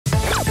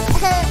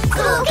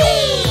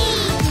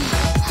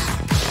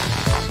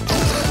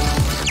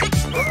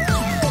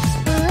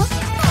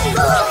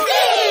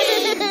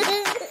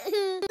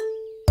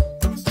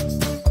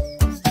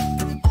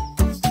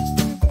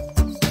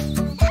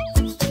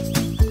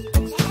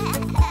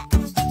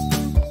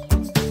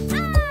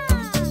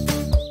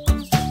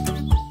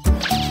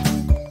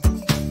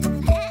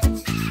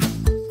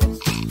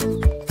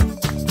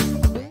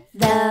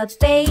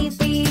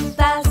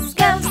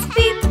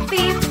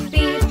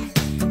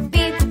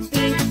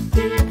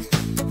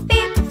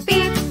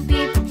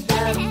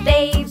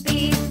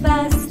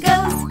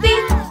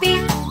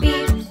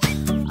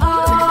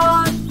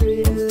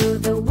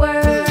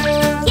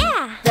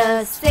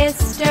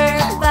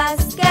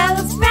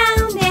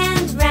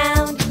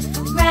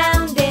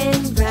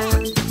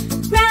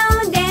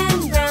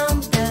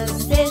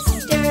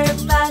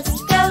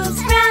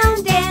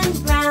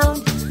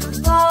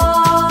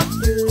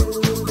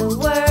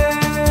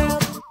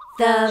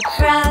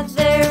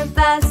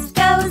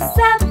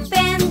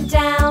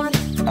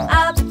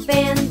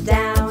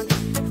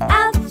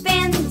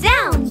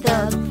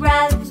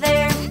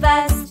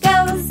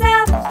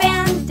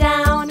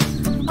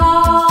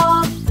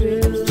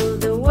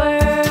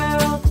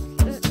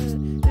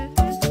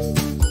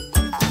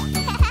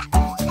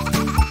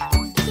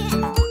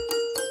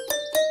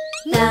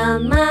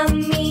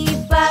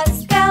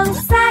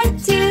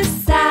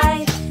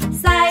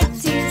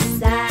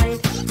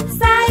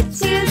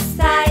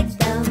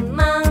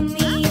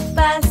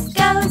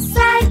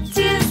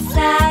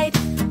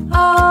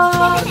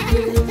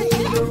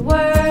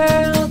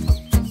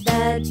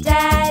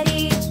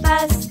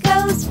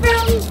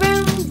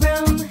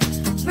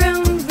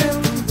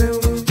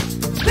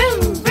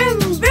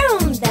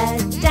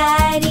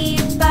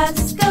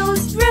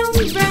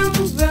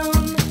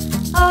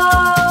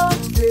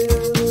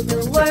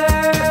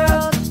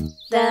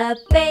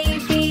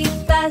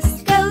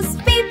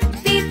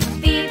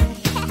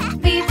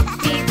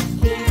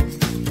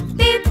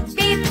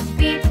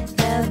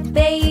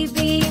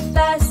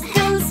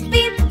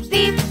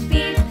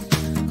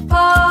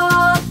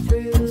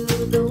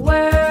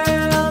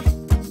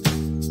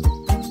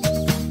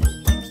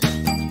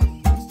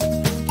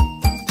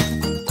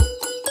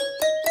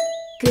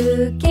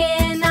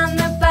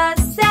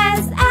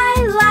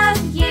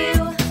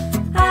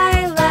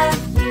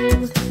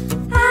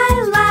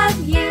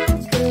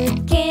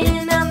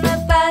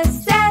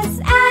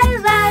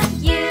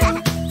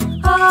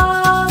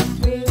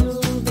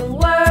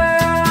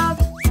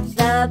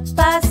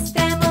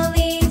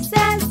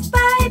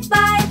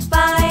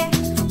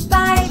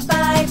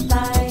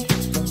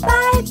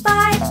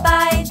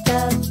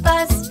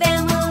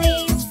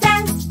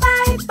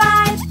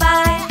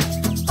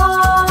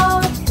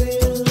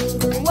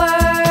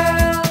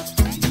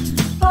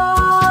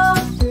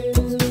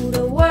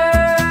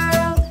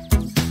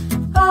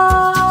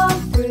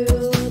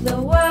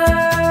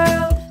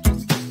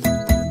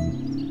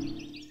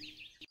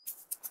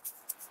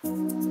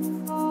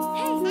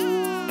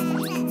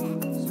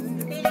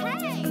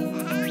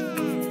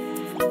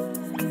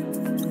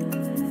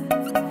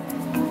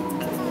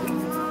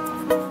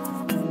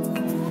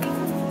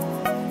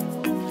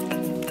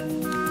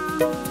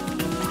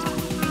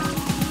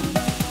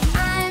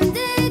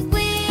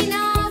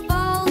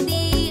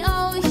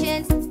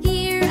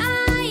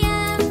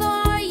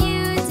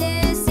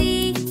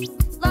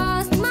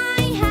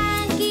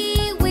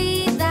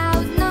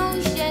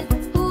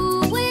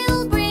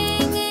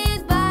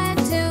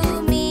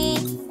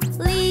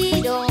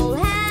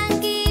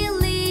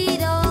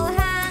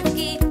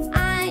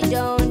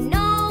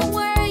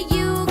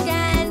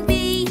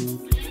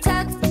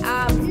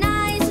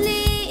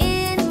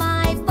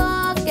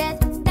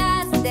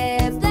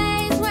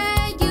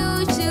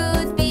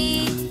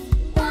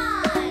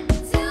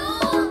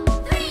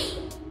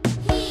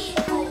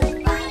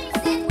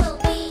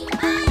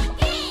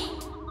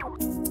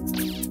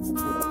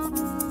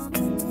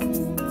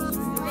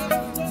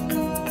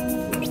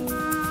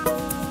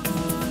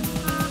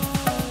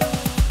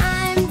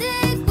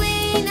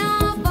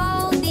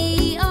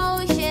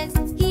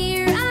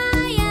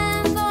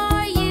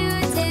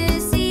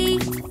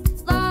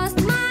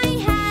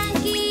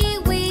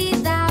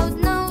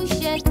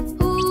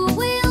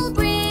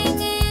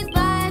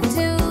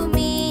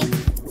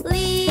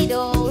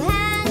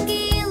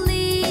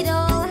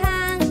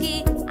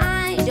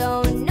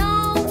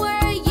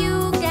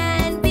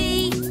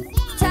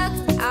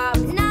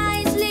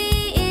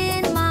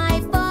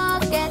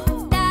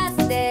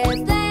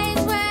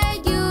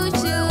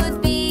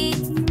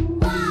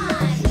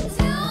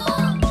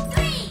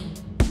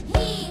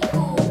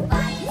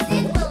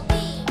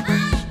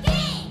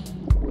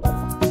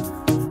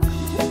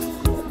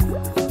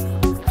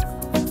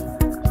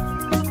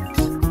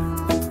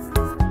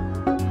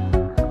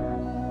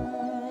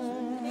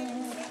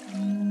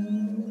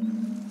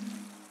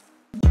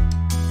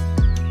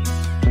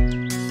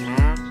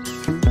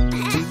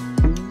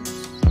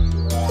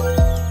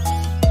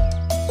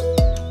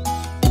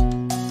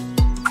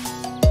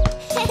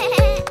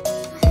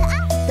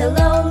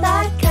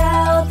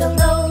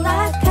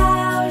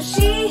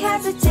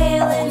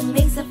tail and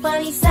makes a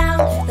funny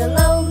sound. The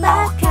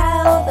Lola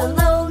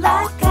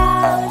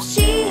cow,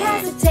 she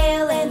has a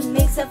tail and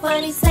makes a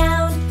funny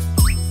sound.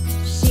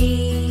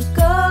 She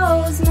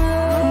goes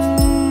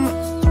moo.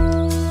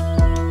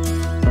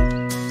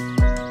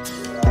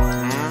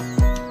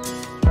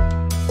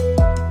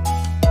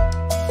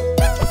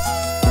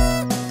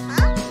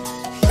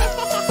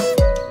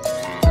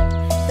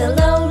 The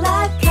Lola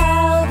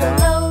cow,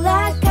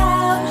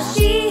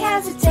 she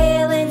has a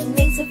tail and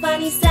makes a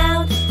funny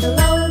sound. The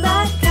Lola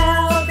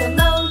cow,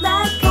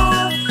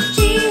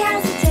 she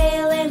has a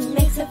tail and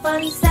makes a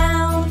funny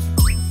sound.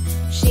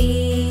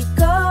 She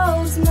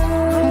goes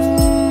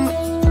moo.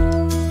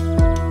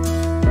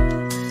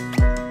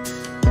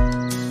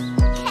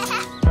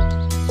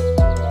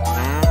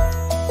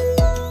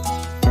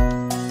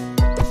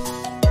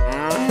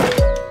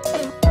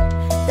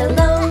 The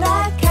Lola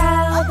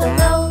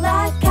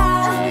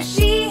cow,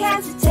 she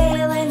has a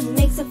tail and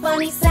makes a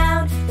funny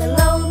sound. The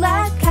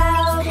Lola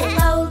cow,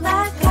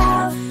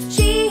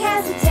 she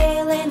has a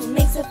tail and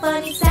makes a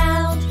funny sound.